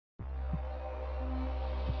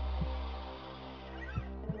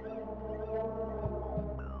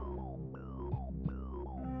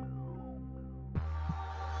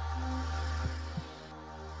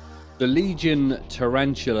The Legion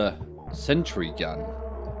Tarantula Sentry gun.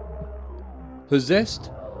 Possessed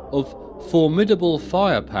of formidable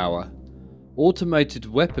firepower, automated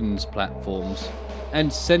weapons platforms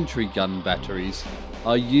and sentry gun batteries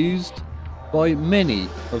are used by many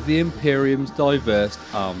of the Imperium's diverse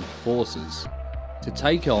armed forces to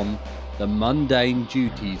take on the mundane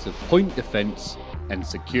duties of point defence and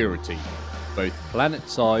security, both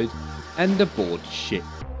planetside and aboard ship.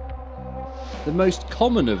 The most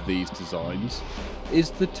common of these designs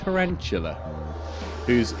is the Tarantula,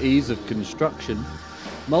 whose ease of construction,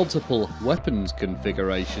 multiple weapons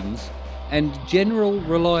configurations and general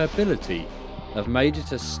reliability have made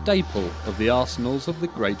it a staple of the arsenals of the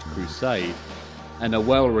Great Crusade, and a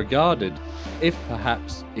well regarded, if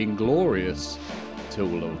perhaps inglorious,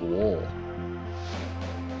 tool of war.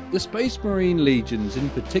 The Space Marine Legions in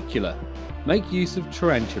particular make use of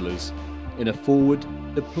tarantulas in a forward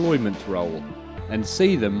deployment role and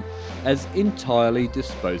see them as entirely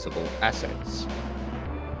disposable assets,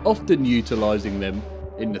 often utilising them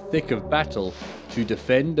in the thick of battle to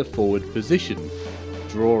defend a forward position,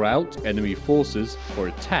 draw out enemy forces for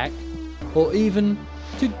attack, or even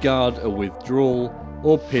to guard a withdrawal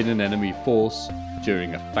or pin an enemy force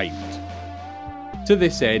during a feint. To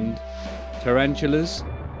this end, tarantulas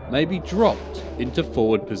may be dropped into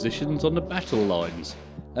forward positions on the battle lines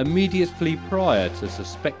immediately prior to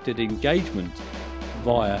suspected engagement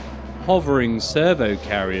via hovering servo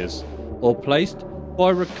carriers or placed by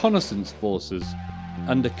reconnaissance forces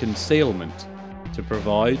under concealment to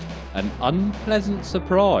provide an unpleasant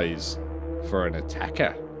surprise for an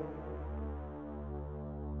attacker.